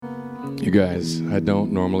You guys, I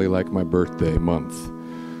don't normally like my birthday month.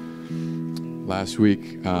 Last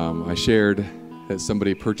week, I shared that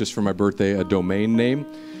somebody purchased for my birthday a domain name,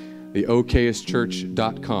 the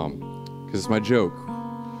okayestchurch.com, because it's my joke.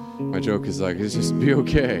 My joke is like, it's just be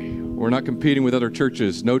okay. We're not competing with other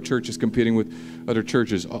churches. No church is competing with other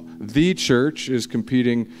churches. The church is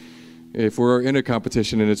competing, if we're in a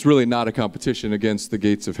competition, and it's really not a competition, against the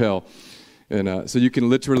gates of hell. And so you can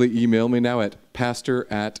literally email me now at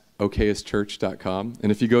pastor@okayestchurch.com.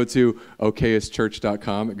 And if you go to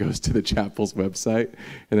okayestchurch.com, it goes to the chapel's website.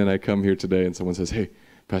 And then I come here today and someone says, hey,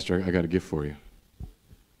 Pastor, I got a gift for you.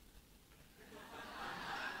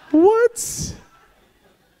 What?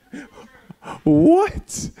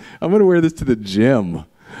 What? I'm going to wear this to the gym.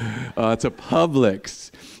 To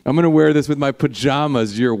Publix. I'm going to wear this with my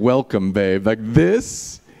pajamas. You're welcome, babe. Like,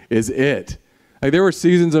 this is it. Like, there were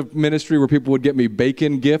seasons of ministry where people would get me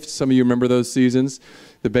bacon gifts. Some of you remember those seasons.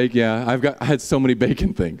 The bacon, yeah, I had so many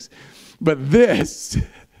bacon things. But this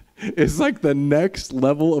is like the next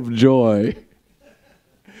level of joy.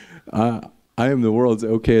 I am the world's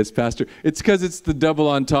okayest pastor. It's because it's the double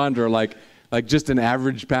entendre, like just an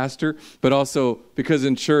average pastor, but also because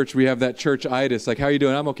in church we have that church-itis. Like, how are you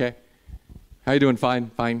doing? I'm okay. How are you doing? Fine.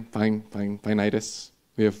 Fine-itis.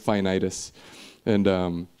 We have fine-itis.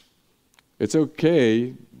 And it's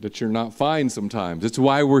okay that you're not fine sometimes. It's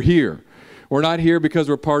why we're here. We're not here because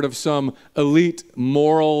we're part of some elite,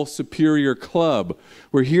 moral, superior club.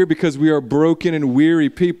 We're here because we are broken and weary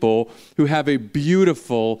people who have a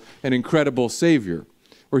beautiful and incredible Savior.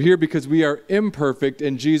 We're here because we are imperfect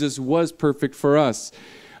and Jesus was perfect for us.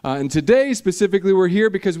 And today, specifically, we're here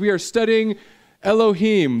because we are studying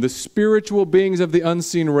Elohim, the spiritual beings of the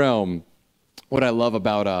unseen realm. What I love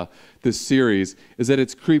about this series is that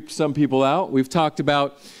it's creeped some people out. We've talked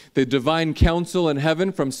about the divine counsel in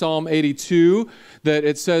heaven from Psalm 82, that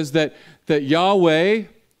it says that Yahweh,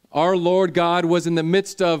 our Lord God, was in the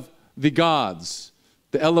midst of the gods,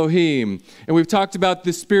 the Elohim. And we've talked about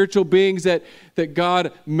the spiritual beings that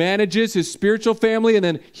God manages, his spiritual family, and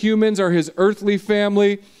then humans are his earthly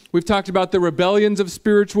family. We've talked about the rebellions of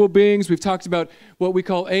spiritual beings. We've talked about what we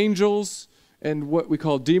call angels and what we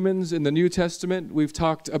call demons in the New Testament. We've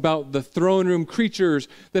talked about the throne room creatures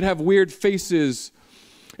that have weird faces.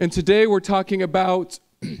 And today we're talking about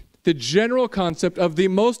the general concept of the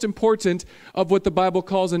most important of what the Bible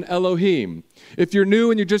calls an Elohim. If you're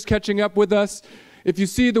new and you're just catching up with us, if you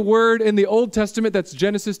see the word in the Old Testament, that's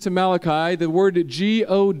Genesis to Malachi, the word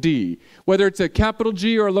G-O-D, whether it's a capital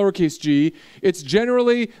G or a lowercase g, it's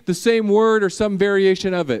generally the same word or some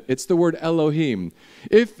variation of it. It's the word Elohim.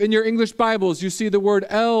 If in your English Bibles you see the word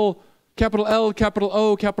L, capital O, capital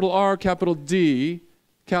R, capital D,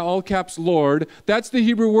 all caps Lord, that's the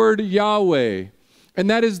Hebrew word Yahweh. And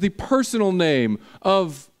that is the personal name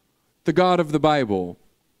of the God of the Bible.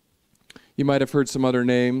 You might have heard some other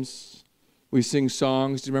names. We sing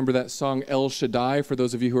songs. Do you remember that song El Shaddai, for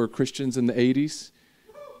those of you who are Christians in the 80s?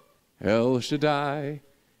 El Shaddai,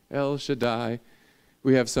 El Shaddai.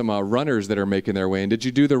 We have some runners that are making their way in. Did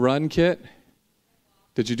you do the run, Kit?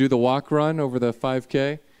 Did you do the walk run over the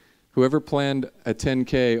 5K? Whoever planned a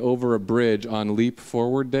 10K over a bridge on Leap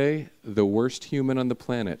Forward Day, the worst human on the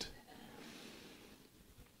planet.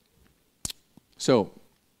 So,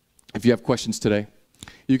 if you have questions today,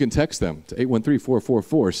 you can text them to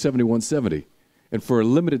 813-444-7170. And for a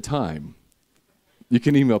limited time, you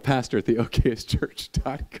can email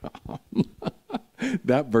pastor@theokayestchurch.com.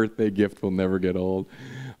 That birthday gift will never get old.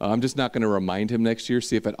 I'm just not going to remind him next year,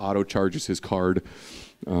 see if it auto-charges his card.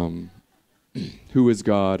 Who is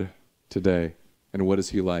God today, and what is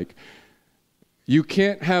he like? You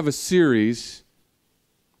can't have a series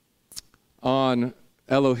on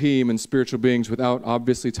Elohim and spiritual beings without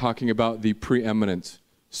obviously talking about the preeminent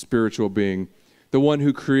spiritual being, the one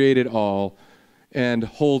who created all and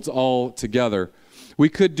holds all together. We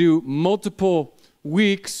could do multiple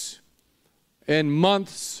weeks and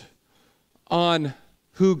months on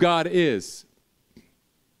who God is.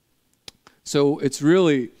 So it's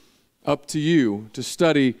really up to you to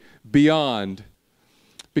study beyond.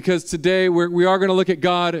 Because today we are going to look at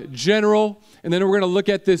God general, and then we're going to look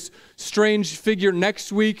at this strange figure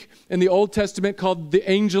next week in the Old Testament called the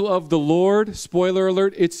angel of the Lord. Spoiler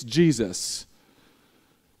alert, it's Jesus.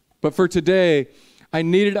 But for today, I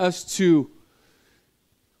needed us to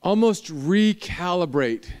almost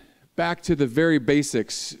recalibrate back to the very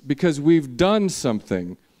basics, because we've done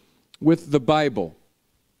something with the Bible.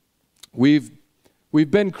 We've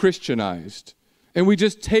been Christianized, and we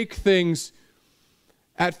just take things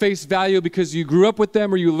at face value because you grew up with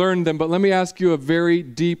them or you learned them. But let me ask you a very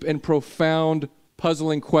deep and profound,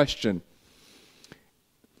 puzzling question.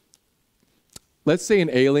 let's say an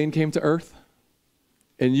alien came to Earth,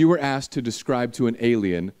 and you were asked to describe to an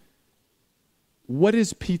alien, what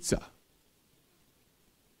is pizza?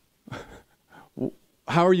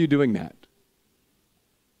 How are you doing that?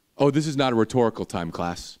 Oh, this is not a rhetorical time,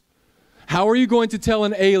 class. How are you going to tell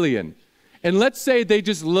an alien? And let's say they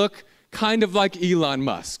just look kind of like Elon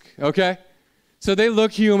Musk, okay? So they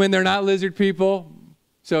look human, they're not lizard people.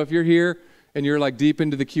 So if you're here and you're like deep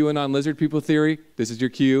into the QAnon lizard people theory, this is your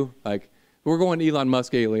cue. Like, we're going Elon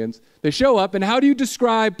Musk aliens. They show up, and how do you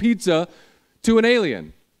describe pizza to an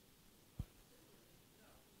alien?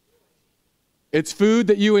 It's food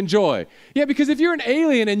that you enjoy. Yeah, because if you're an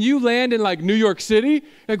alien and you land in like New York City,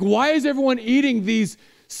 like why is everyone eating these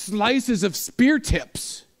slices of spear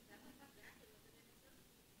tips?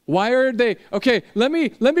 Why are they? Okay, let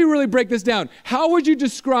me really break this down. How would you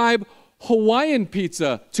describe Hawaiian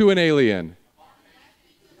pizza to an alien?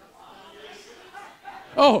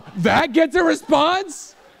 Oh, that gets a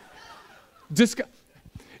response?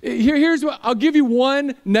 Here's what, I'll give you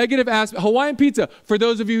one negative aspect. Hawaiian pizza, for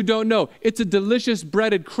those of you who don't know, it's a delicious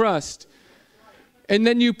breaded crust. And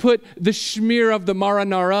then you put the schmear of the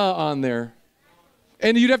marinara on there.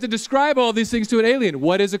 And you'd have to describe all these things to an alien.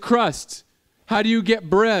 What is a crust? How do you get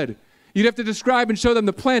bread? You'd have to describe and show them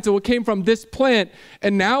the plants and what came from this plant.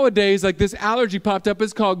 And nowadays, like this allergy popped up,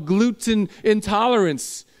 it's called gluten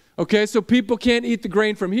intolerance. Okay, so people can't eat the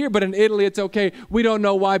grain from here, but in Italy it's okay. We don't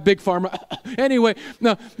know why, Big Pharma. Anyway,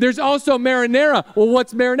 now there's also marinara. Well,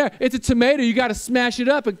 what's marinara? It's a tomato. You got to smash it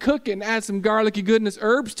up and cook it and add some garlicky goodness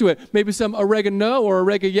herbs to it. Maybe some oregano or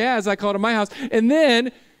oregano, as I call it in my house. And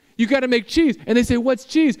then you got to make cheese. And they say, what's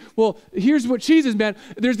cheese? Well, here's what cheese is, man.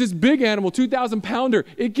 There's this big animal, 2,000 pounder.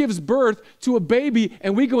 It gives birth to a baby,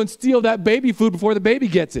 and we go and steal that baby food before the baby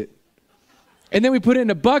gets it. And then we put it in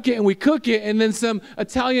a bucket and we cook it, and then some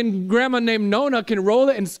Italian grandma named Nonna can roll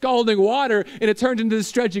it in scalding water, and it turns into this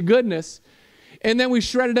stretchy goodness. And then we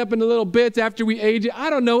shred it up into little bits after we age it. I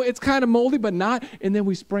don't know, it's kind of moldy, but not. And then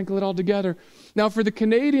we sprinkle it all together. Now for the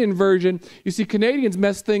Canadian version, you see Canadians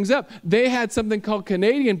mess things up. They had something called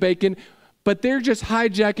Canadian bacon, but they're just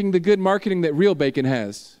hijacking the good marketing that real bacon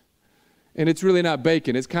has. And it's really not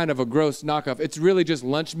bacon. It's kind of a gross knockoff. It's really just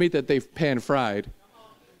lunch meat that they've pan-fried.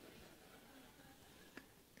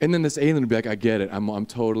 And then this alien would be like, I get it. I'm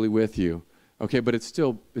totally with you. Okay, but it's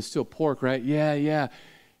still pork, right? Yeah.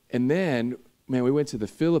 And then, man, we went to the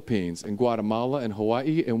Philippines and Guatemala and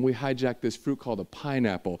Hawaii, and we hijacked this fruit called a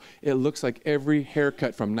pineapple. It looks like every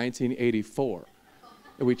haircut from 1984.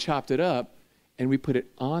 And we chopped it up, and we put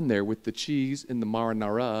it on there with the cheese and the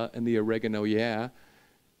marinara and the oregano,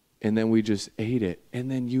 and then we just ate it. And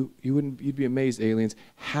then you'd be amazed, aliens.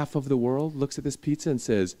 Half of the world looks at this pizza and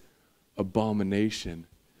says, abomination.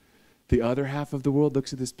 The other half of the world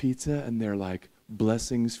looks at this pizza and they're like,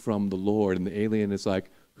 blessings from the Lord. And the alien is like,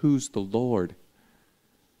 who's the Lord?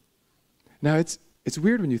 Now, it's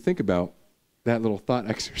weird when you think about that little thought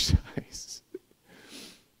exercise.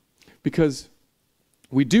 Because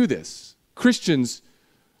we do this. Christians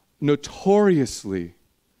notoriously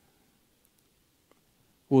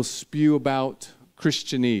will spew about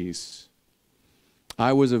Christianese.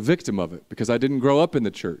 I was a victim of it because I didn't grow up in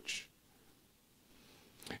the church.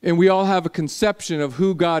 And we all have a conception of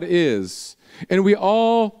who God is. And we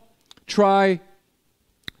all try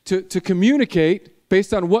to communicate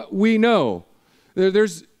based on what we know.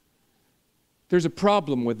 There's a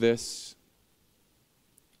problem with this.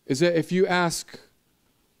 Is that if you ask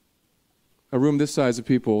a room this size of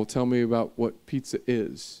people, tell me about what pizza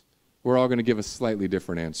is, we're all going to give a slightly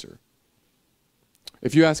different answer.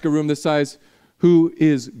 If you ask a room this size, who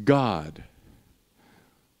is God?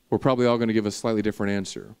 We're probably all going to give a slightly different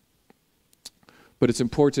answer. But it's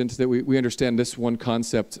important that we understand this one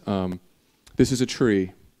concept. This is a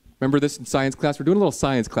tree. Remember this in science class? We're doing a little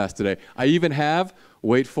science class today. I even have,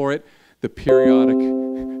 wait for it, the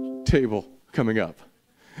periodic table coming up.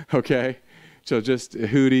 Okay? So just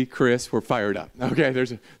Hootie, Chris, we're fired up. Okay, there's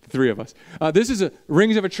the three of us. This is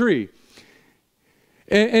rings of a tree.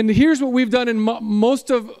 And here's what we've done in most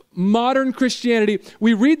of modern Christianity.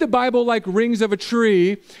 We read the Bible like rings of a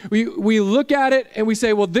tree. We look at it and we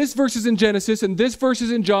say, well, this verse is in Genesis, and this verse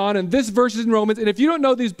is in John, and this verse is in Romans. And if you don't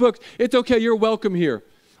know these books, it's okay. You're welcome here.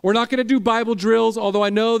 We're not going to do Bible drills, although I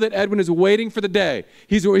know that Edwin is waiting for the day.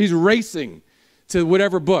 He's racing to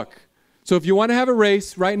whatever book. So if you want to have a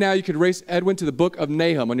race, right now you could race Edwin to the book of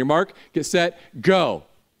Nahum. On your mark, get set, go.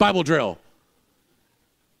 Bible drill.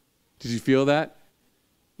 Did you feel that?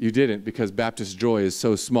 You didn't, because Baptist Joy is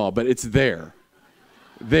so small, but it's there.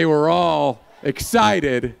 They were all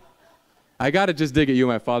excited. I got to just dig at you,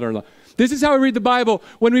 my father-in-law. This is how we read the Bible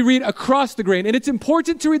when we read across the grain. And it's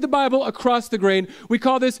important to read the Bible across the grain. We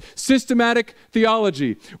call this systematic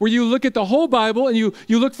theology, where you look at the whole Bible and you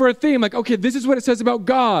look for a theme like, okay, this is what it says about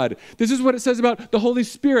God. This is what it says about the Holy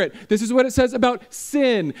Spirit. This is what it says about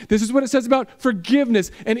sin. This is what it says about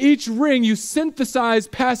forgiveness. And each ring, you synthesize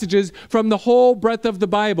passages from the whole breadth of the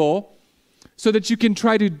Bible so that you can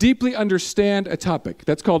try to deeply understand a topic.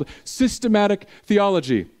 That's called systematic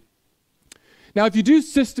theology. Now, if you do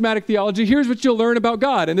systematic theology, here's what you'll learn about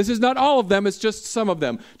God. And this is not all of them, it's just some of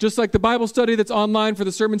them. Just like the Bible study that's online for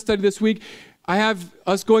the sermon study this week, I have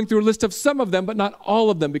us going through a list of some of them, but not all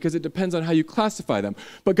of them, because it depends on how you classify them.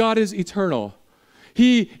 But God is eternal.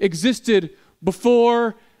 He existed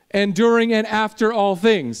before and during and after all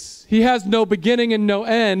things. He has no beginning and no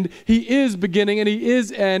end. He is beginning and he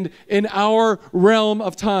is end in our realm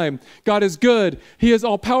of time. God is good. He is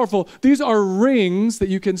all-powerful. These are rings that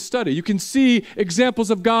you can study. You can see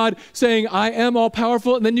examples of God saying, I am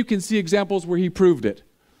all-powerful, and then you can see examples where he proved it.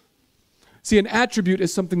 See, an attribute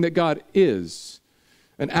is something that God is.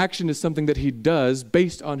 An action is something that he does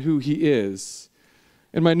based on who he is.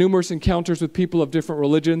 In my numerous encounters with people of different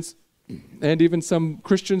religions, and even some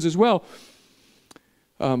Christians as well.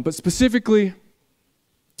 But specifically,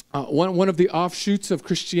 one of the offshoots of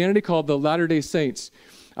Christianity called the Latter-day Saints.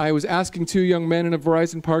 I was asking two young men in a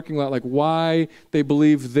Verizon parking lot like why they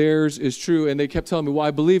believe theirs is true. And they kept telling me, well,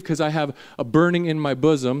 I believe because I have a burning in my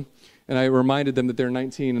bosom. And I reminded them that they're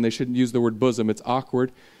 19 and they shouldn't use the word bosom. It's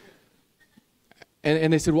awkward.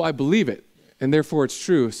 And they said, well, I believe it. And therefore it's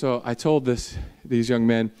true. So I told these young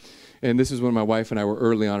men, and this is when my wife and I were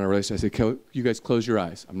early on in our relationship. I said, you guys close your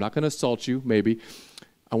eyes. I'm not going to assault you, maybe.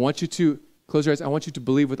 I want you to close your eyes. I want you to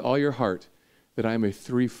believe with all your heart that I am a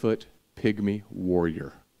 3-foot pygmy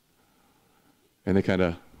warrior. And they kind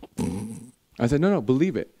of, I said, no,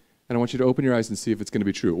 believe it. And I want you to open your eyes and see if it's going to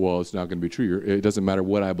be true. Well, it's not going to be true. It doesn't matter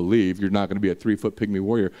what I believe. You're not going to be a 3-foot pygmy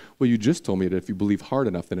warrior. Well, you just told me that if you believe hard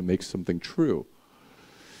enough, then it makes something true.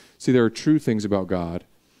 See, there are true things about God.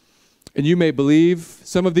 And you may believe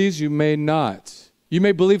some of these, you may not. You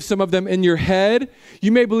may believe some of them in your head.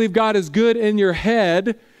 You may believe God is good in your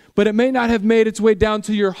head, but it may not have made its way down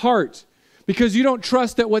to your heart because you don't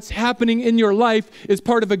trust that what's happening in your life is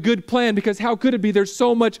part of a good plan, because how could it be? There's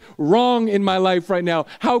so much wrong in my life right now.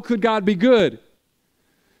 How could God be good?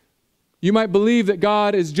 You might believe that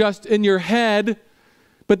God is just in your head,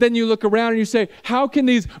 but then you look around and you say, how can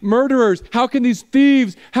these murderers, how can these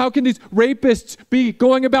thieves, how can these rapists be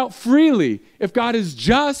going about freely if God is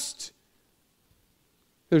just?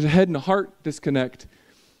 There's a head and a heart disconnect.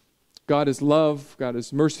 God is love. God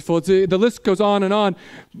is merciful. The list goes on and on.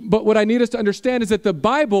 But what I need us to understand is that the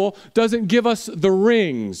Bible doesn't give us the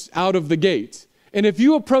rings out of the gate. And if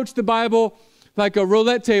you approach the Bible like a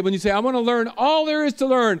roulette table and you say, I want to learn all there is to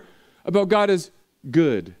learn about God is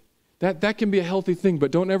good, that can be a healthy thing, but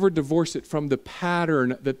don't ever divorce it from the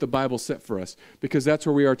pattern that the Bible set for us, because that's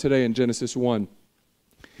where we are today in Genesis 1.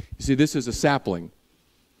 You see, this is a sapling.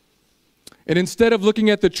 And instead of looking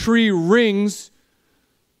at the tree rings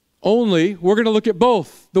only, we're going to look at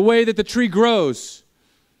both, the way that the tree grows.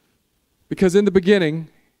 Because in the beginning,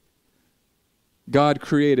 God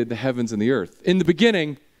created the heavens and the earth. In the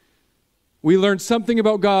beginning, we learned something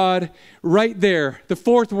about God right there. The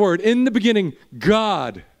fourth word, in the beginning,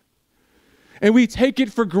 God. And we take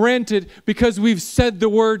it for granted because we've said the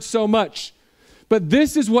word so much. But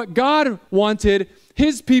this is what God wanted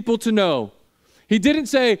his people to know. He didn't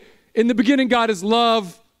say, in the beginning, God is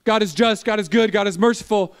love, God is just, God is good, God is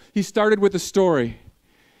merciful. He started with a story.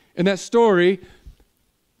 And that story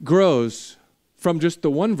grows from just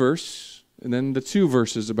the one verse, and then the 2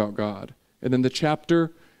 verses about God, and then the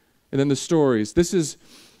chapter, and then the stories. This is,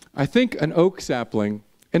 I think, an oak sapling,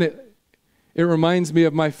 and it reminds me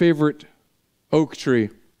of my favorite oak tree.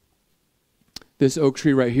 This oak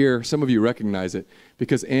tree right here, some of you recognize it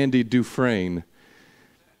because Andy Dufresne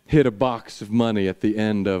hid a box of money at the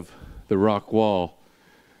end of the rock wall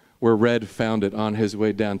where Red found it on his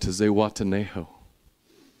way down to Zihuatanejo.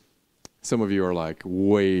 Some of you are like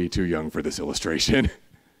way too young for this illustration.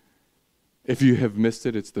 If you have missed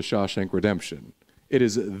it, it's The Shawshank Redemption. It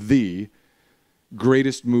is the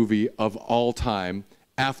greatest movie of all time,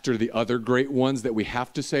 after the other great ones that we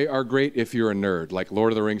have to say are great if you're a nerd, like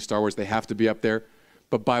Lord of the Rings, Star Wars, they have to be up there.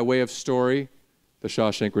 But by way of story, The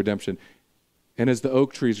Shawshank Redemption. And as the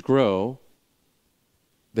oak trees grow,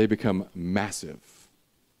 they become massive.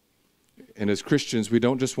 And as Christians, we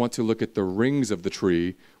don't just want to look at the rings of the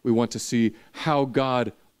tree, we want to see how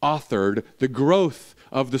God authored the growth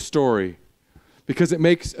of the story, because it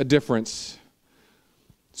makes a difference.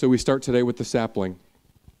 So we start today with the sapling.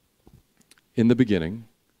 In the beginning,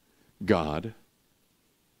 God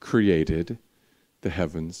created the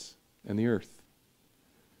heavens and the earth.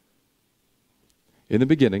 In the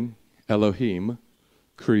beginning, Elohim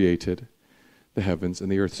created the heavens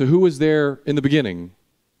and the earth. So who was there in the beginning?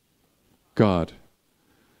 God.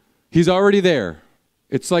 He's already there.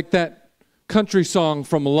 It's like that country song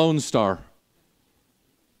from Lone Star.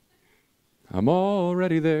 I'm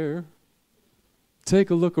already there. Take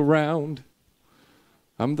a look around.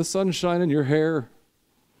 I'm the sunshine in your hair.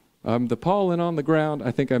 I'm the pollen on the ground.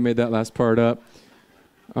 I think I made that last part up.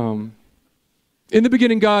 In the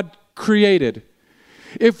beginning, God created.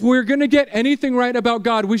 If we're going to get anything right about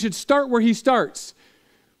God, we should start where he starts.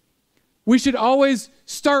 We should always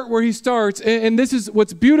start where he starts. And this is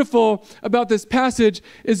what's beautiful about this passage,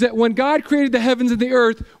 is that when God created the heavens and the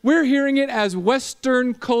earth, we're hearing it as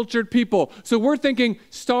Western cultured people. So we're thinking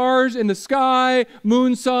stars in the sky,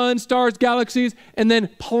 moon, sun, stars, galaxies, and then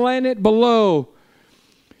planet below.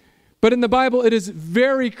 But in the Bible, it is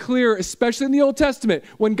very clear, especially in the Old Testament,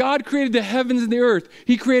 when God created the heavens and the earth,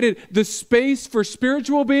 he created the space for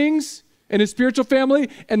spiritual beings and his spiritual family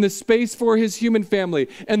and the space for his human family.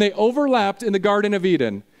 And they overlapped in the Garden of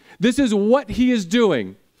Eden. This is what he is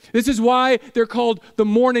doing. This is why they're called the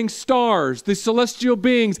morning stars, the celestial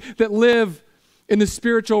beings that live in the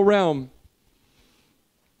spiritual realm.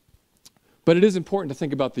 But it is important to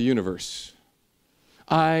think about the universe.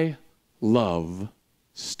 I love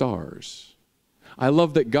stars. I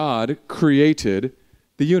love that God created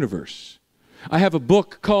the universe. I have a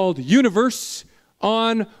book called Universe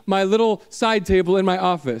on my little side table in my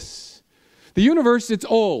office. The universe, it's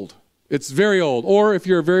old. It's very old. Or if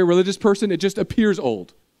you're a very religious person, it just appears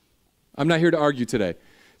old. I'm not here to argue today.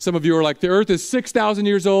 Some of you are like, the earth is 6,000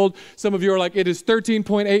 years old. Some of you are like, it is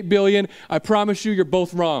 13.8 billion. I promise you're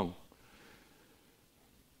both wrong.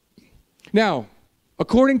 Now,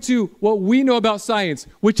 according to what we know about science,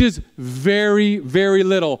 which is very, very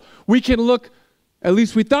little, we can look, at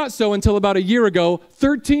least we thought so until about a year ago,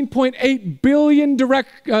 13.8 billion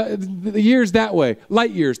direct years that way,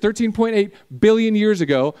 light years, 13.8 billion years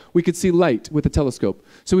ago, we could see light with a telescope.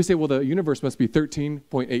 So we say, well, the universe must be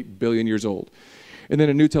 13.8 billion years old. And then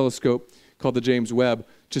a new telescope called the James Webb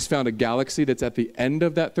just found a galaxy that's at the end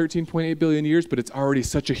of that 13.8 billion years, but it's already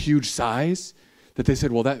such a huge size that they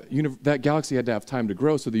said, well, that galaxy had to have time to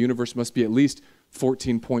grow, so the universe must be at least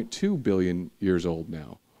 14.2 billion years old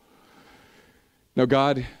now. Now,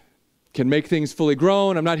 God can make things fully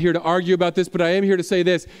grown. I'm not here to argue about this, but I am here to say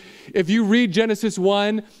this. If you read Genesis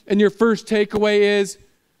 1 and your first takeaway is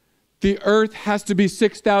the earth has to be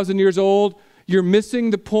 6,000 years old, you're missing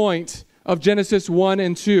the point of Genesis 1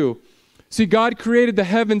 and 2. See, God created the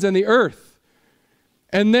heavens and the earth.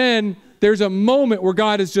 And then there's a moment where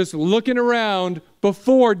God is just looking around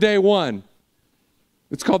before day one.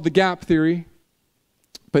 It's called the gap theory.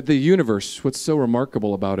 But the universe, what's so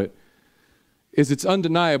remarkable about it is it's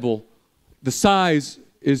undeniable. The size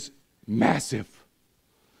is massive.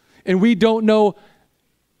 And we know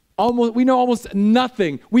almost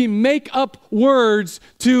nothing. We make up words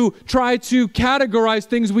to try to categorize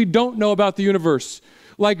things we don't know about the universe,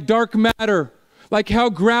 like dark matter, like how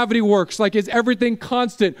gravity works, like is everything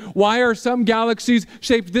constant? Why are some galaxies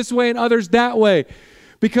shaped this way and others that way?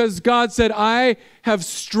 Because God said, I have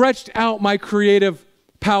stretched out my creative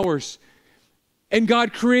powers. And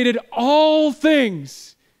God created all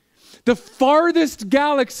things. The farthest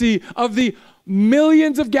galaxy of the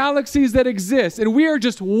millions of galaxies that exist. And we are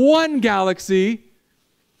just one galaxy.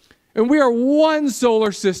 And we are one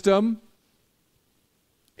solar system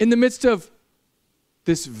in the midst of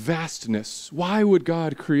this vastness. Why would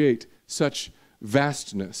God create such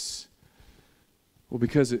vastness? Well,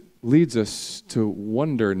 because it leads us to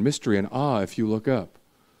wonder and mystery and awe if you look up.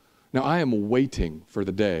 Now, I am waiting for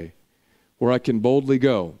the day where I can boldly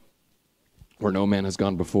go where no man has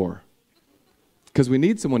gone before. Because we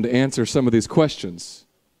need someone to answer some of these questions.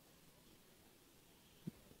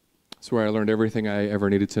 That's where I learned everything I ever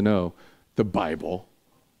needed to know. The Bible.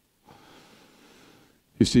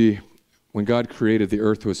 You see, when God created, the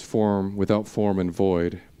earth was without form and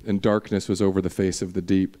void, and darkness was over the face of the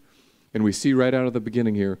deep. And we see right out of the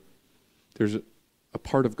beginning here, there's a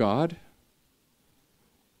part of God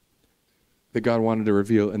that God wanted to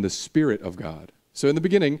reveal in the Spirit of God. So in the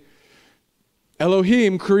beginning,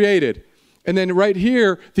 Elohim created. And then right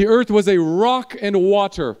here, the earth was a rock and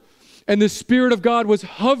water. And the Spirit of God was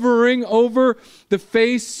hovering over the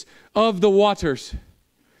face of the waters.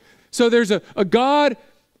 So there's a God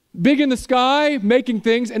big in the sky, making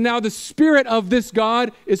things, and now the Spirit of this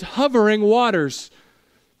God is hovering waters.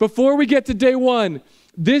 Before we get to day one,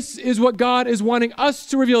 this is what God is wanting us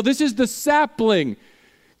to reveal. This is the sapling.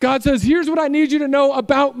 God says, here's what I need you to know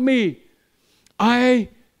about me. I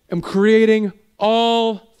am creating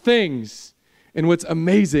all things. And what's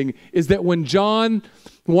amazing is that when John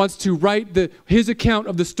wants to write his account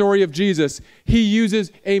of the story of Jesus, he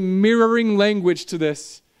uses a mirroring language to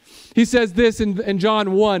this. He says this in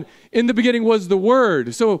John 1, in the beginning was the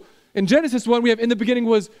Word. So in Genesis 1, we have in the beginning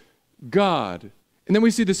was God. And then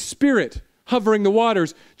we see the Spirit hovering the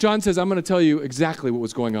waters. John says, I'm going to tell you exactly what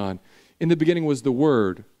was going on. In the beginning was the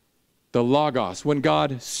Word, the Logos. When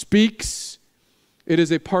God speaks, it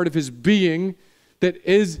is a part of his being that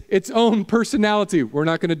is its own personality. We're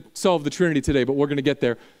not going to solve the Trinity today, but we're going to get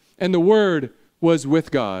there. And the Word was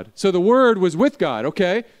with God. So the Word was with God,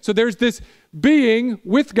 okay? So there's this being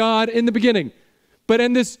with God in the beginning. But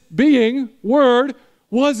in this being, Word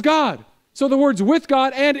was God. So the Word's with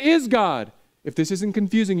God and is God. If this isn't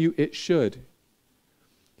confusing you, it should.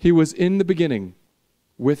 He was in the beginning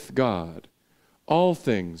with God. All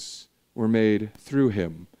things were made through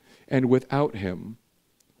him, and without him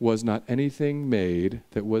was not anything made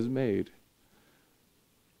that was made.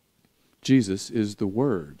 Jesus is the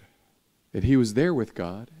Word, and he was there with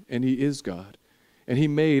God, and he is God, and he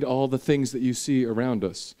made all the things that you see around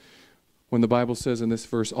us. When the Bible says in this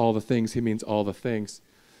verse, all the things, he means all the things.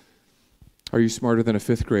 Are you smarter than a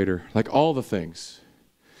fifth grader? Like all the things.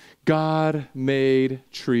 God made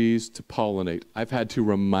trees to pollinate. I've had to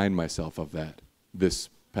remind myself of that this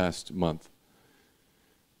past month.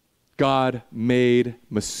 God made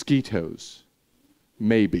mosquitoes.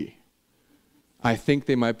 Maybe. I think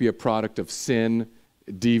they might be a product of sin,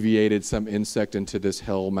 deviated some insect into this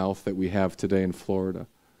hell mouth that we have today in Florida.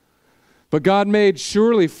 But God made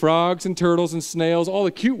surely frogs and turtles and snails, all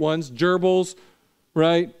the cute ones, gerbils,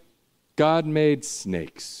 right? God made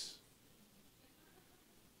snakes.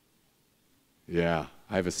 Yeah,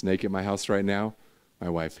 I have a snake in my house right now. My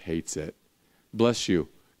wife hates it. Bless you.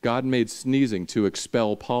 God made sneezing to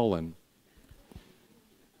expel pollen.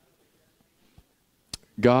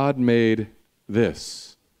 God made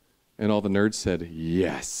this. And all the nerds said,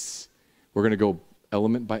 yes. We're going to go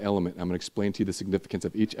element by element. I'm going to explain to you the significance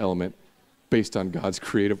of each element based on God's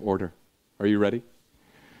creative order. Are you ready?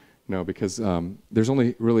 No, because there's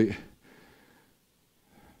only really...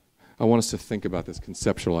 I want us to think about this,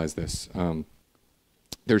 conceptualize this.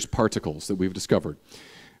 There's particles that we've discovered.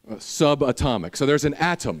 Subatomic. So there's an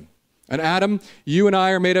atom. An atom, you and I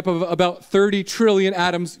are made up of about 30 trillion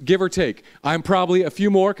atoms, give or take. I'm probably a few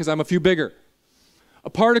more because I'm a few bigger. A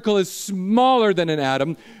particle is smaller than an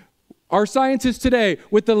atom. Our scientists today,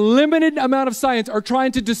 with the limited amount of science, are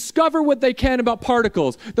trying to discover what they can about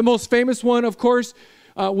particles. The most famous one, of course,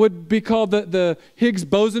 would be called the Higgs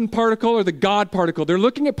boson particle or the God particle. They're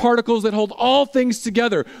looking at particles that hold all things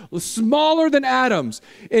together, smaller than atoms.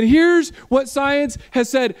 And here's what science has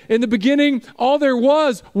said. In the beginning, all there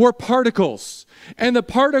were particles. And the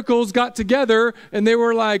particles got together and they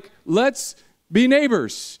were like, let's be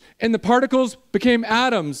neighbors. And the particles became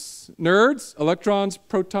atoms. Nerds, electrons,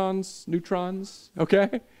 protons, neutrons,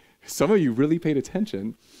 okay? Some of you really paid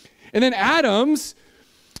attention. And then atoms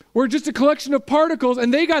were just a collection of particles,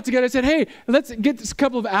 and they got together and said, hey, let's get this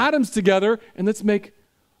couple of atoms together, and let's make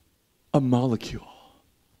a molecule.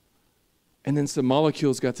 And then some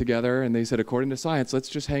molecules got together, and they said, according to science, let's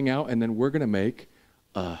just hang out, and then we're going to make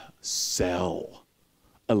a cell,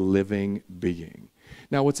 a living being.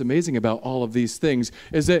 Now, what's amazing about all of these things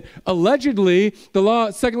is that allegedly,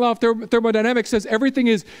 the second law of thermodynamics says everything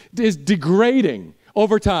is degrading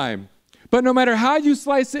over time. But no matter how you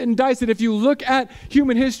slice it and dice it, if you look at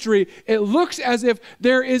human history, it looks as if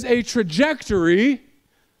there is a trajectory.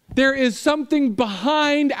 There is something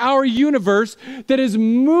behind our universe that is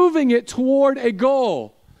moving it toward a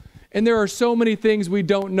goal. And there are so many things we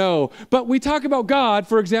don't know. But we talk about God,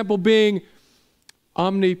 for example, being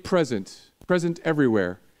omnipresent, present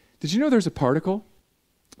everywhere. Did you know there's a particle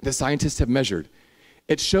that scientists have measured?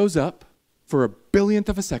 It shows up for a billionth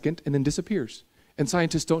of a second and then disappears. And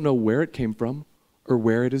scientists don't know where it came from or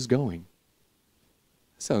where it is going.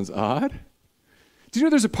 Sounds odd. Do you know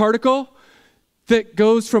there's a particle that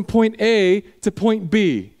goes from point A to point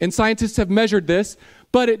B? And scientists have measured this,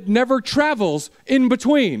 but it never travels in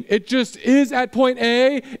between. It just is at point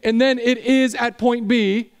A, and then it is at point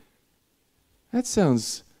B. That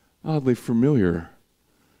sounds oddly familiar.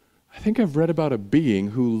 I think I've read about a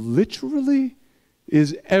being who literally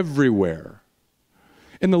is everywhere.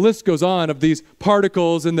 And the list goes on of these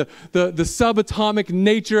particles and the subatomic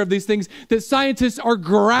nature of these things that scientists are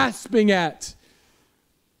grasping at.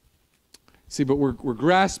 See, but we're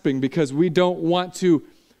grasping because we don't want to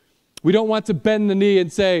We don't want to bend the knee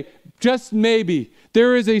and say, just maybe,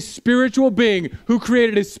 there is a spiritual being who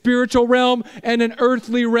created a spiritual realm and an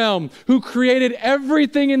earthly realm, who created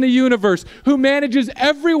everything in the universe, who manages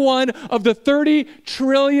every one of the 30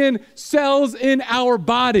 trillion cells in our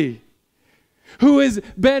body, who has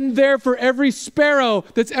been there for every sparrow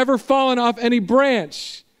that's ever fallen off any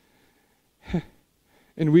branch.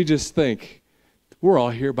 And we just think, we're all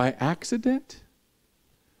here by accident?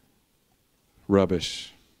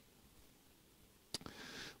 Rubbish.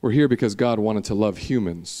 We're here because God wanted to love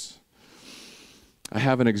humans. I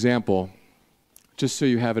have an example, just so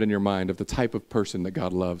you have it in your mind, of the type of person that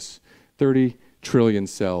God loves. 30 trillion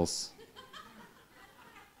cells.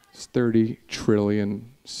 It's 30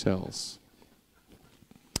 trillion cells.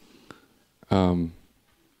 I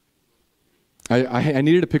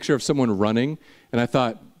needed a picture of someone running, and I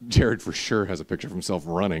thought Jared for sure has a picture of himself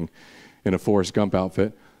running in a Forrest Gump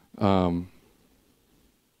outfit.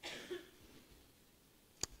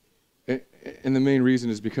 And the main reason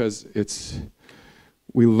is because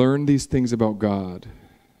we learn these things about God.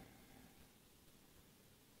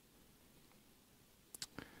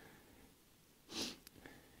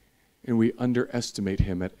 And we underestimate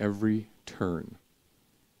him at every turn.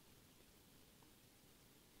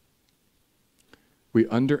 We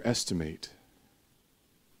underestimate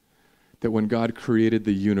that when God created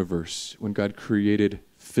the universe, when God created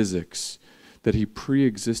physics, that he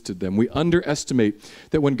pre-existed them. We underestimate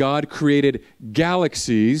that when God created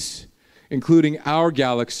galaxies, including our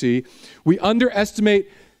galaxy, we underestimate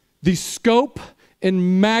the scope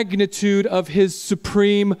and magnitude of his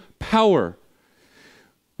supreme power.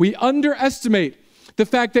 We underestimate the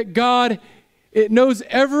fact that God, it knows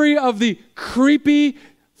every of the creepy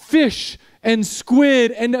fish and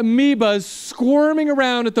squid and amoebas squirming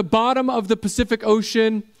around at the bottom of the Pacific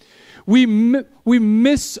Ocean. We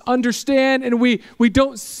misunderstand and we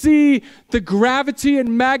don't see the gravity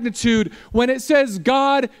and magnitude when it says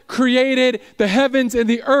God created the heavens and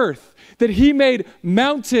the earth, that he made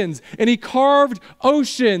mountains and he carved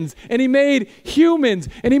oceans and he made humans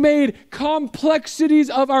and he made complexities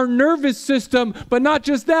of our nervous system. But not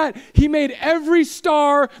just that, he made every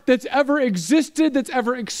star that's ever existed, that's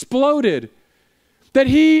ever exploded. That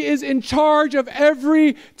he is in charge of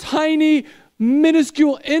every tiny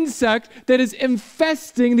minuscule insect that is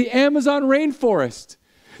infesting the Amazon rainforest.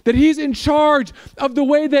 That he's in charge of the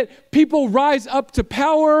way that people rise up to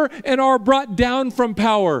power and are brought down from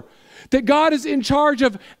power. That God is in charge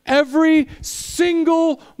of every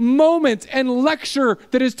single moment and lecture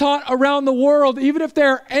that is taught around the world, even if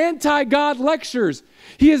they're anti-God lectures.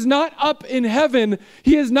 He is not up in heaven.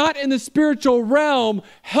 He is not in the spiritual realm,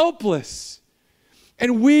 helpless.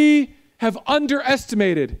 And we have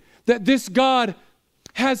underestimated that this God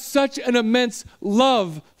has such an immense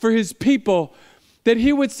love for his people that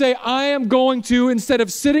he would say, I am going to, instead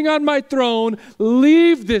of sitting on my throne,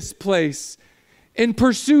 leave this place and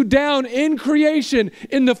pursue down in creation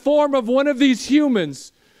in the form of one of these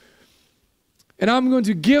humans. And I'm going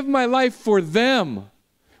to give my life for them.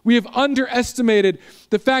 We have underestimated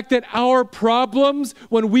the fact that our problems,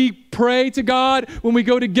 when we pray to God, when we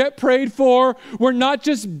go to get prayed for, we're not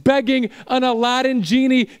just begging an Aladdin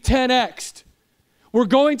genie 10x'd. We're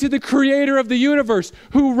going to the creator of the universe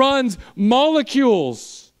who runs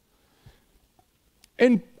molecules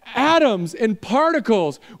and atoms and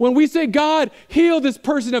particles. When we say, God, heal this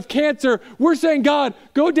person of cancer, we're saying, God,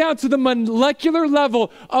 go down to the molecular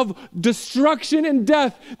level of destruction and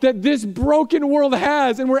death that this broken world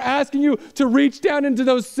has. And we're asking you to reach down into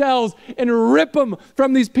those cells and rip them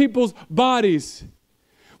from these people's bodies.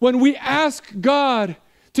 When we ask God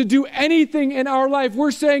to do anything in our life,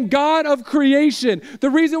 we're saying, God of creation, the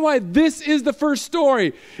reason why this is the first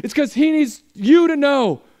story is because he needs you to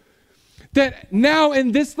know that now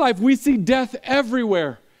in this life we see death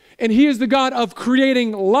everywhere. And he is the God of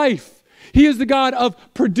creating life. He is the God of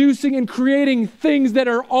producing and creating things that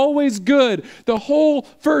are always good. The whole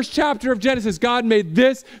first chapter of Genesis, God made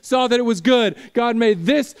this, saw that it was good. God made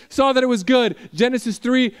this, saw that it was good. Genesis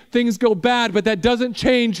 3, things go bad, but that doesn't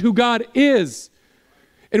change who God is.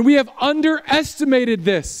 And we have underestimated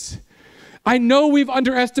this. I know we've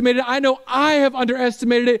underestimated it. I know I have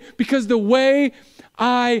underestimated it because the way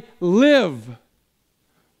I live.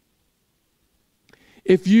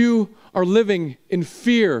 If you are living in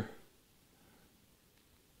fear,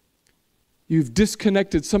 you've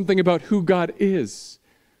disconnected something about who God is.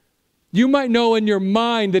 You might know in your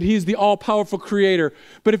mind that he's the all-powerful creator,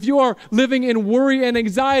 but if you are living in worry and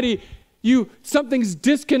anxiety, something's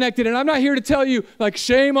disconnected. And I'm not here to tell you, like,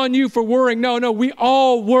 shame on you for worrying. No, we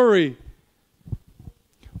all worry.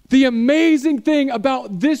 The amazing thing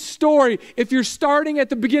about this story, if you're starting at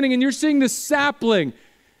the beginning and you're seeing the sapling,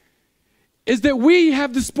 is that we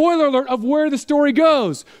have the spoiler alert of where the story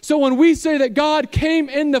goes. So when we say that God came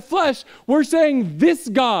in the flesh, we're saying this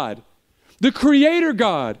God, the Creator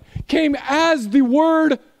God, came as the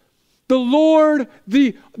Word, the Lord,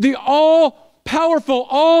 the all-powerful,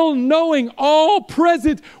 all-knowing,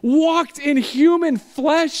 all-present, walked in human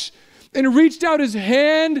flesh and reached out his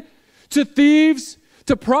hand to thieves,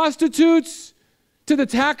 to prostitutes, to the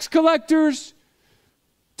tax collectors,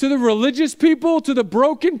 to the religious people, to the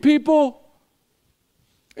broken people.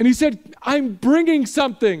 And he said, I'm bringing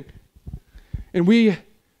something. And we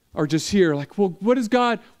are just here like, well,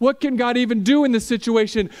 what can God even do in this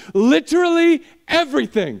situation? Literally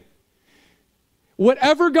everything.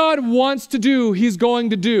 Whatever God wants to do, he's going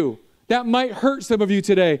to do. That might hurt some of you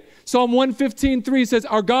today. Psalm 115:3 says,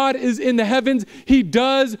 our God is in the heavens. He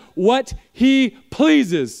does what he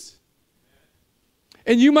pleases.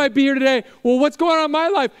 And you might be here today, well, what's going on in my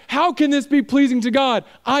life? How can this be pleasing to God?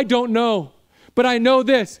 I don't know. But I know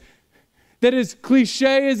this, that as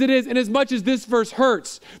cliche as it is, and as much as this verse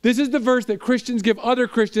hurts, this is the verse that Christians give other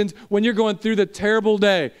Christians when you're going through the terrible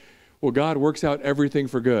day. Well, God works out everything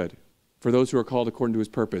for good for those who are called according to his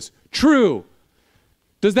purpose. True.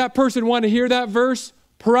 Does that person want to hear that verse?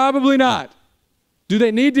 Probably not. Do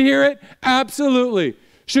they need to hear it? Absolutely.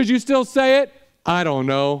 Should you still say it? I don't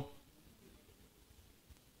know.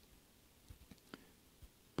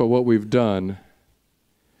 But what we've done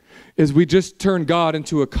is we just turn God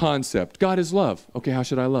into a concept. God is love. Okay, how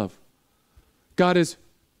should I love? God is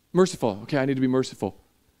merciful. Okay, I need to be merciful.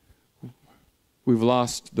 We've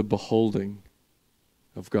lost the beholding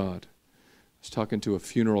of God. I was talking to a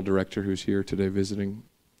funeral director who's here today visiting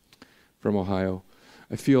from Ohio.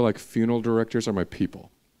 I feel like funeral directors are my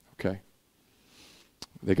people, okay?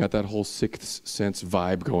 They got that whole sixth sense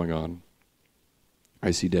vibe going on.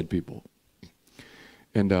 I see dead people.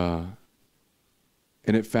 And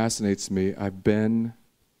it fascinates me. I've been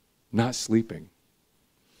not sleeping.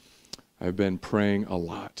 I've been praying a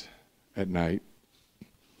lot at night.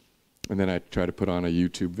 And then I try to put on a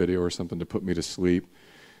YouTube video or something to put me to sleep.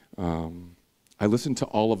 I listened to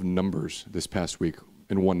all of Numbers this past week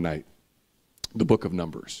in one night, the book of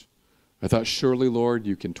Numbers. I thought, surely, Lord,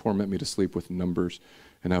 you can torment me to sleep with Numbers.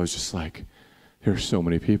 And I was just like, there are so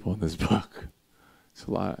many people in this book. It's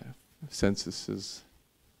a lot of censuses,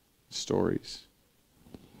 stories.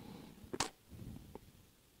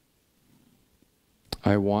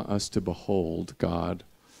 I want us to behold God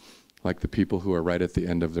like the people who are right at the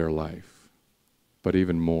end of their life. But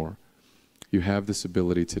even more, you have this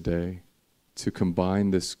ability today to combine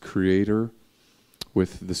this Creator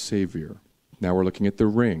with the Savior. Now we're looking at the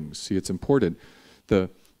rings. See, it's important. The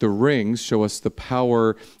rings show us the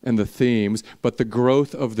power and the themes, but the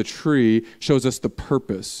growth of the tree shows us the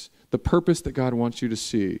purpose. The purpose that God wants you to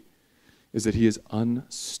see is that he is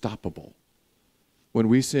unstoppable. When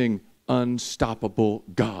we sing unstoppable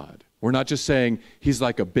God, we're not just saying he's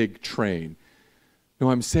like a big train.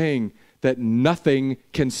 No, I'm saying that nothing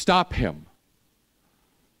can stop him.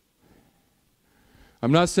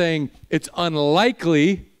 I'm not saying it's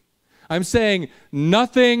unlikely. I'm saying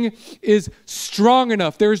nothing is strong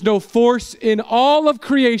enough. There is no force in all of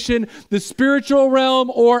creation, the spiritual realm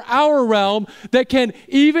or our realm, that can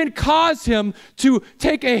even cause him to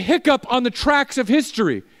take a hiccup on the tracks of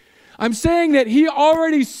history. I'm saying that he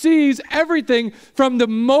already sees everything from the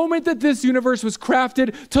moment that this universe was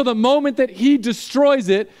crafted till the moment that he destroys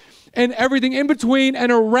it, and everything in between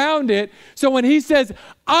and around it. So when he says,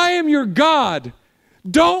 I am your God,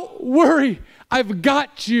 don't worry, I've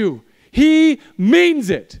got you. He means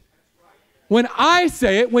it. When I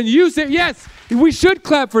say it, when you say it, yes, we should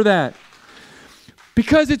clap for that.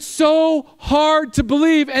 Because it's so hard to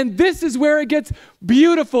believe, and this is where it gets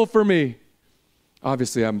beautiful for me.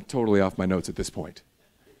 Obviously, I'm totally off my notes at this point.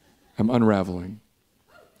 I'm unraveling.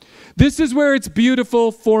 This is where it's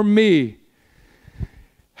beautiful for me.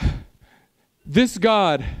 This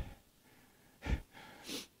God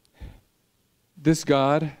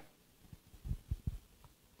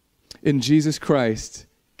in Jesus Christ,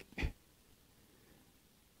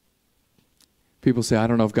 people say, I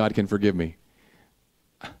don't know if God can forgive me.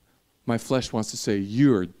 My flesh wants to say,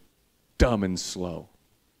 you're dumb and slow.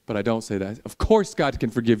 But I don't say that. Of course God can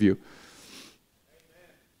forgive you.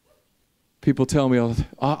 People tell me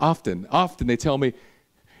often they tell me,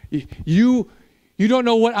 you don't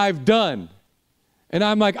know what I've done. And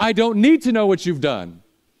I'm like, I don't need to know what you've done.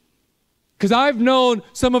 Because I've known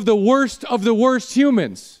some of the worst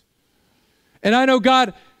humans. And I know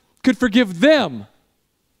God could forgive them.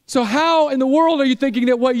 So how in the world are you thinking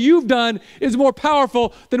that what you've done is more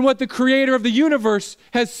powerful than what the creator of the universe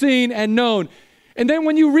has seen and known? And then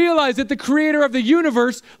when you realize that the creator of the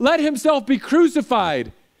universe let himself be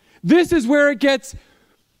crucified, this is where it gets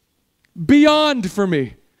beyond for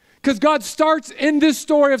me. Because God starts in this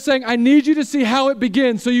story of saying, I need you to see how it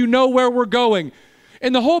begins so you know where we're going.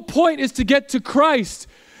 And the whole point is to get to Christ,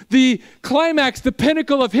 the climax, the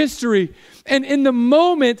pinnacle of history. And in the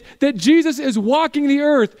moment that Jesus is walking the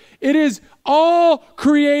earth, it is all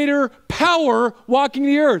creator power walking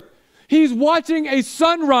the earth. He's watching a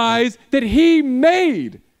sunrise that he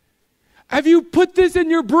made. Have you put this in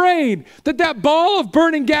your brain that ball of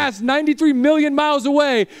burning gas 93 million miles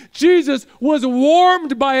away, Jesus was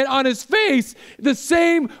warmed by it on his face? The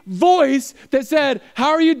same voice that said, how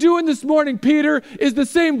are you doing this morning, Peter, is the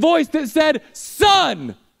same voice that said,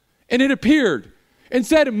 sun, and it appeared, and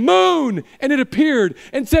said moon, and it appeared,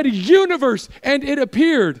 and said universe, and it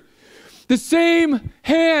appeared. The same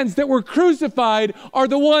hands that were crucified are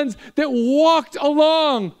the ones that walked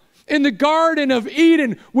along in the Garden of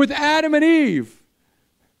Eden with Adam and Eve.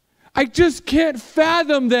 I just can't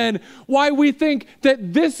fathom then why we think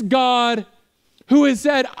that this God who has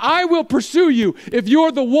said, I will pursue you. If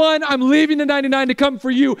you're the one, I'm leaving the 99 to come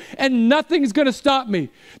for you, and nothing's going to stop me.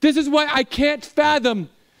 This is why I can't fathom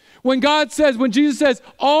when Jesus says,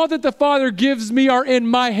 all that the Father gives me are in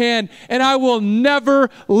my hand, and I will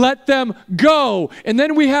never let them go. And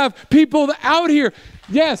then we have people out here,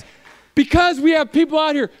 yes, because we have people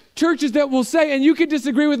out here, churches that will say, and you can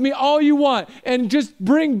disagree with me all you want, and just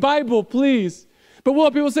bring Bible, please. But we'll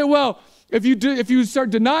have people say, well, if you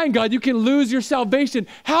start denying God, you can lose your salvation.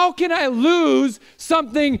 How can I lose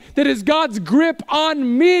something that is God's grip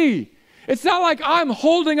on me? It's not like I'm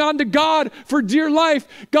holding on to God for dear life.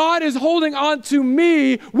 God is holding on to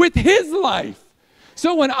me with his life.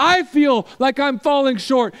 So when I feel like I'm falling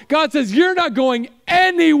short, God says, you're not going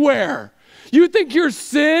anywhere. You think your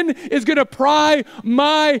sin is going to pry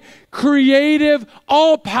my creative,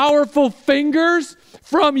 all-powerful fingers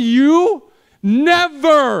from you?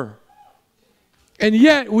 Never. And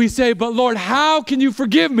yet we say, but Lord, how can you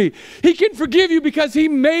forgive me? He can forgive you because he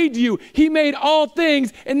made you. He made all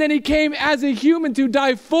things, and then he came as a human to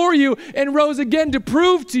die for you and rose again to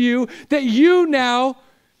prove to you that you now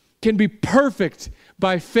can be perfect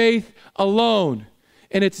by faith alone.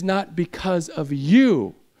 And it's not because of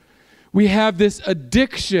you. We have this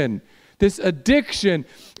addiction.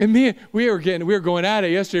 And we were going at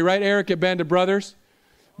it yesterday, right, Eric, at Band of Brothers?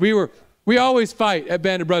 We always fight at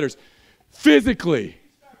Band of Brothers. Physically.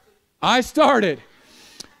 I started.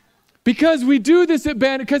 Because we do this at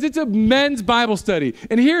Band, because it's a men's Bible study.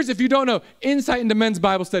 And here's, if you don't know, insight into men's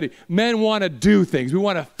Bible study. Men want to do things. We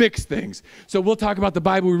want to fix things. So we'll talk about the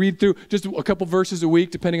Bible we read through, just a couple verses a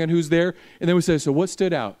week, depending on who's there. And then we say, so what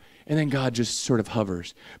stood out? And then God just sort of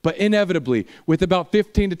hovers. But inevitably, with about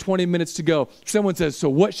 15 to 20 minutes to go, someone says, so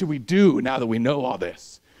what should we do now that we know all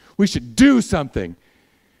this? We should do something.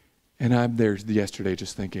 And I'm there yesterday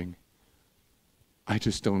just thinking, I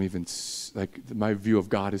just don't even, my view of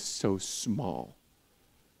God is so small.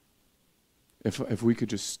 If we could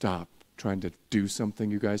just stop trying to do something,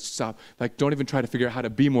 you guys, stop. Don't even try to figure out how to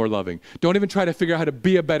be more loving. Don't even try to figure out how to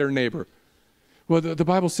be a better neighbor. Well, the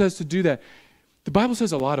Bible says to do that. The Bible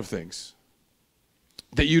says a lot of things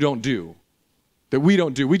that you don't do, that we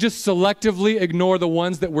don't do. We just selectively ignore the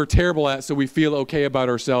ones that we're terrible at so we feel okay about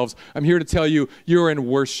ourselves. I'm here to tell you, you're in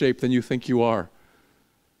worse shape than you think you are.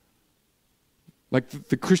 Like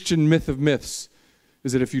the Christian myth of myths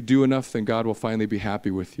is that if you do enough, then God will finally be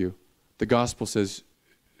happy with you. The gospel says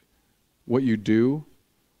what you do,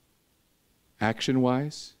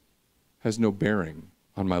 action-wise, has no bearing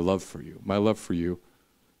on my love for you. My love for you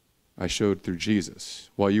I showed through Jesus.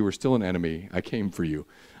 While you were still an enemy, I came for you.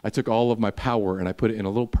 I took all of my power and I put it in a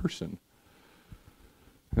little person.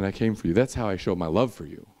 And I came for you. That's how I show my love for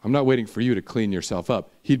you. I'm not waiting for you to clean yourself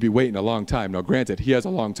up. He'd be waiting a long time. Now, granted, he has a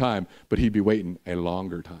long time, but he'd be waiting a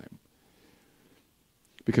longer time.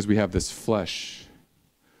 Because we have this flesh,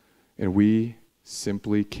 and we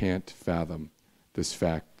simply can't fathom this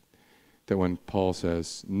fact that when Paul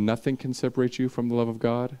says, nothing can separate you from the love of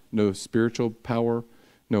God, no spiritual power,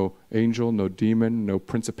 no angel, no demon, no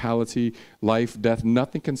principality, life, death,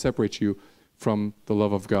 nothing can separate you from the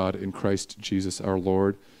love of God in Christ Jesus our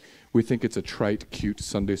Lord. We think it's a trite, cute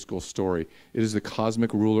Sunday school story. It is the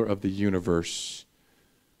cosmic ruler of the universe,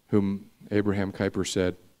 whom Abraham Kuyper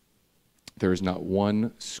said, there is not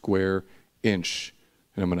one square inch,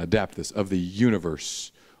 and I'm going to adapt this, of the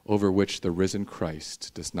universe over which the risen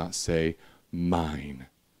Christ does not say, mine,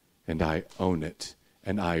 and I own it,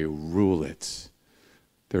 and I rule it.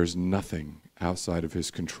 There's nothing outside of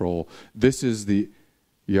his control. This is the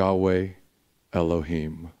Yahweh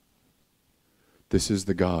Elohim. This is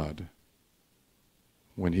the God.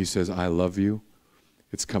 When he says, I love you,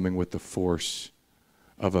 it's coming with the force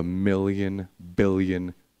of 1,000,000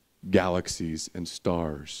 billion galaxies and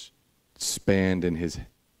stars spanned in his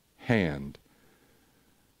hand.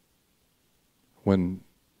 When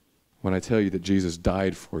I tell you that Jesus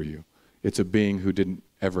died for you, it's a being who didn't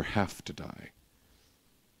ever have to die.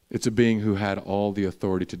 It's a being who had all the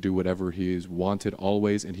authority to do whatever he is wanted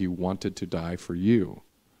always, and he wanted to die for you.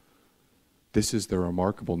 This is the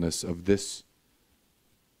remarkableness of this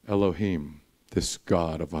Elohim, this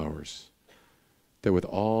God of ours, that with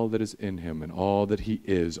all that is in him and all that he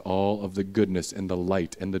is, all of the goodness and the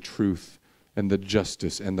light and the truth and the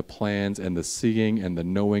justice and the plans and the seeing and the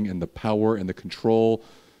knowing and the power and the control,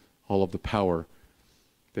 all of the power,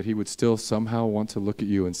 that he would still somehow want to look at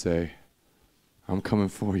you and say, I'm coming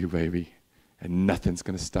for you, baby, and nothing's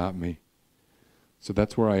going to stop me. So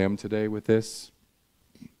that's where I am today with this.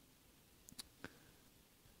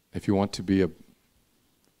 If you want to be a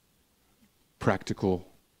practical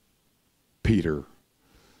Peter,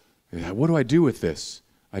 what do I do with this?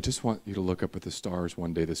 I just want you to look up at the stars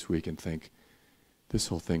one day this week and think, this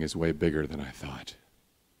whole thing is way bigger than I thought.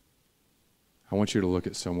 I want you to look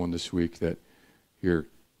at someone this week that you're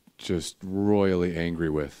just royally angry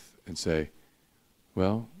with and say,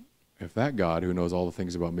 well, if that God who knows all the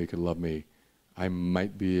things about me could love me, I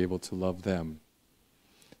might be able to love them.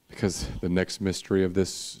 Because the next mystery of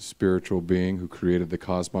this spiritual being who created the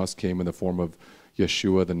cosmos came in the form of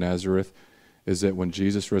Yeshua the Nazareth, is that when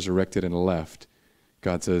Jesus resurrected and left,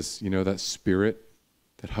 God says, you know that spirit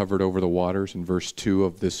that hovered over the waters in verse 2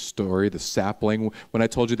 of this story, the sapling, when I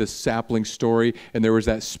told you this sapling story, and there was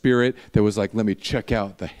that spirit that was like, let me check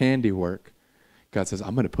out the handiwork. God says,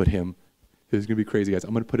 I'm going to put him, this is going to be crazy, guys,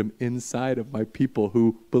 I'm going to put him inside of my people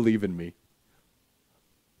who believe in me.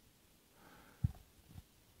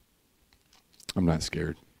 I'm not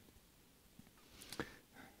scared.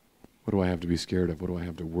 What do I have to be scared of? What do I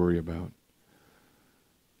have to worry about?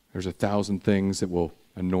 There's 1,000 things that will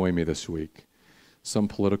annoy me this week. Some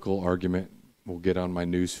political argument will get on my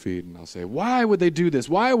news feed and I'll say, why would they do this?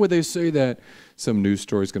 Why would they say that? Some news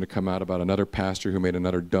story is going to come out about another pastor who made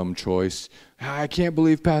another dumb choice. I can't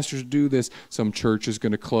believe pastors do this. Some church is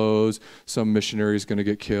going to close. Some missionary is going to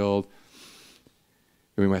get killed.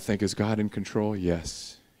 And we might think, is God in control?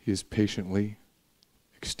 Yes. He is patiently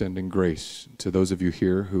extending grace to those of you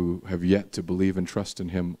here who have yet to believe and trust in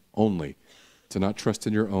him only, to not trust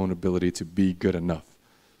in your own ability to be good enough.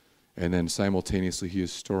 And then simultaneously he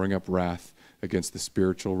is storing up wrath against the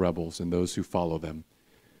spiritual rebels and those who follow them,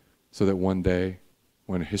 so that one day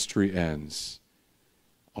when history ends,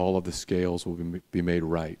 all of the scales will be made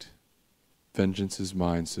right. Vengeance is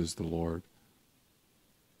mine, says the Lord.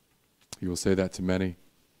 He will say that to many,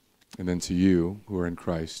 and then to you who are in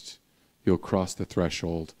Christ, you'll cross the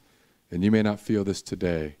threshold. And you may not feel this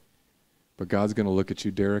today, but God's going to look at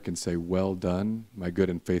you, Derek, and say, well done, my good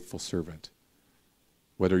and faithful servant.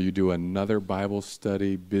 Whether you do another Bible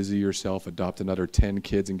study, busy yourself, adopt another 10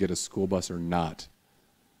 kids, and get a school bus or not,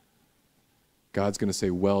 God's going to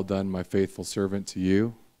say, well done, my faithful servant, to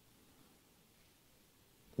you.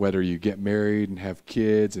 Whether you get married and have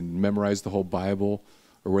kids and memorize the whole Bible,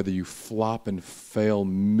 or whether you flop and fail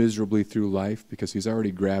miserably through life, because he's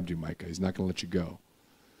already grabbed you, Micah. He's not going to let you go.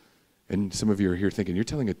 And some of you are here thinking, you're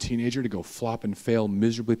telling a teenager to go flop and fail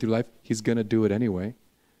miserably through life? He's going to do it anyway.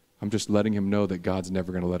 I'm just letting him know that God's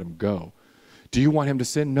never going to let him go. Do you want him to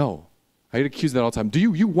sin? No. I get accused of that all the time. Do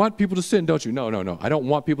you want people to sin, don't you? No. I don't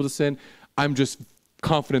want people to sin. I'm just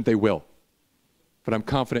confident they will. But I'm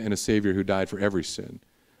confident in a Savior who died for every sin.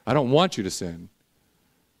 I don't want you to sin.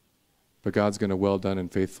 But God's going to, well done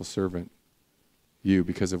and faithful servant, you,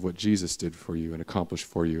 because of what Jesus did for you and accomplished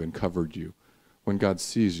for you and covered you. When God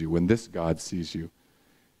sees you, when this God sees you,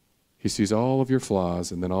 he sees all of your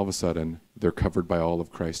flaws, and then all of a sudden, they're covered by all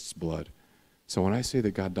of Christ's blood. So when I say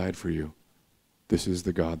that God died for you, this is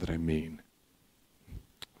the God that I mean.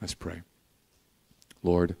 Let's pray.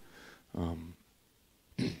 Lord,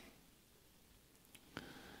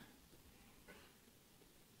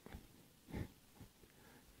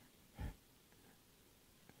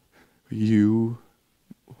 you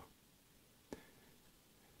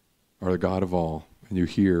are the God of all, and you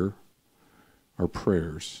hear our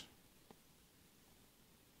prayers.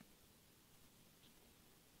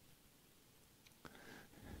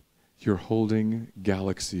 You're holding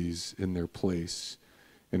galaxies in their place,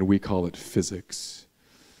 and we call it physics.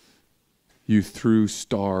 You threw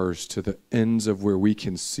stars to the ends of where we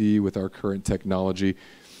can see with our current technology.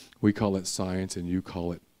 We call it science, and you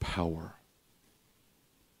call it power.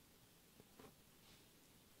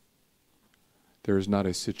 there is not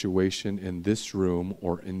a situation in this room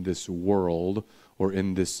or in this world or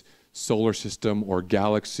in this solar system or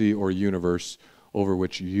galaxy or universe over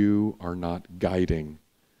which you are not guiding.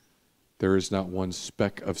 There is not one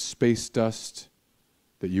speck of space dust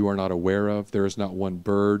that you are not aware of. There is not one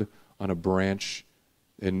bird on a branch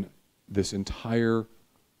in this entire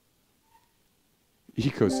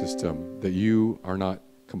ecosystem that you are not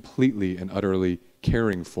completely and utterly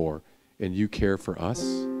caring for, and you care for us.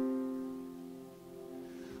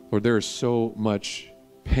 Lord, there is so much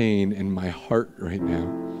pain in my heart right now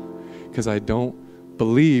because I don't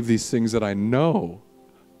believe these things that I know.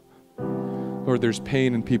 Lord, there's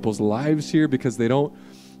pain in people's lives here because they don't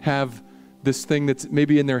have this thing that's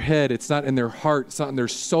maybe in their head. It's not in their heart. It's not in their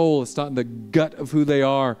soul. It's not in the gut of who they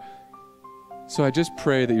are. So I just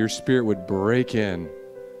pray that your Spirit would break in.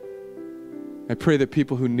 I pray that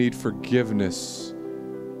people who need forgiveness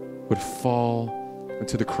would fall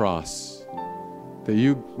into the cross. That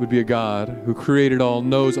you would be a God who created all,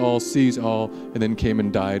 knows all, sees all, and then came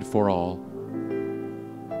and died for all.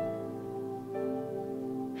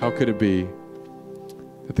 How could it be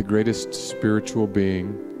that the greatest spiritual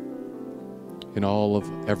being in all of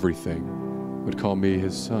everything would call me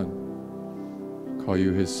his son, call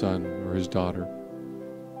you his son or his daughter?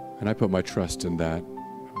 And I put my trust in that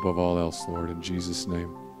above all else, Lord, in Jesus'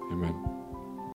 name, amen.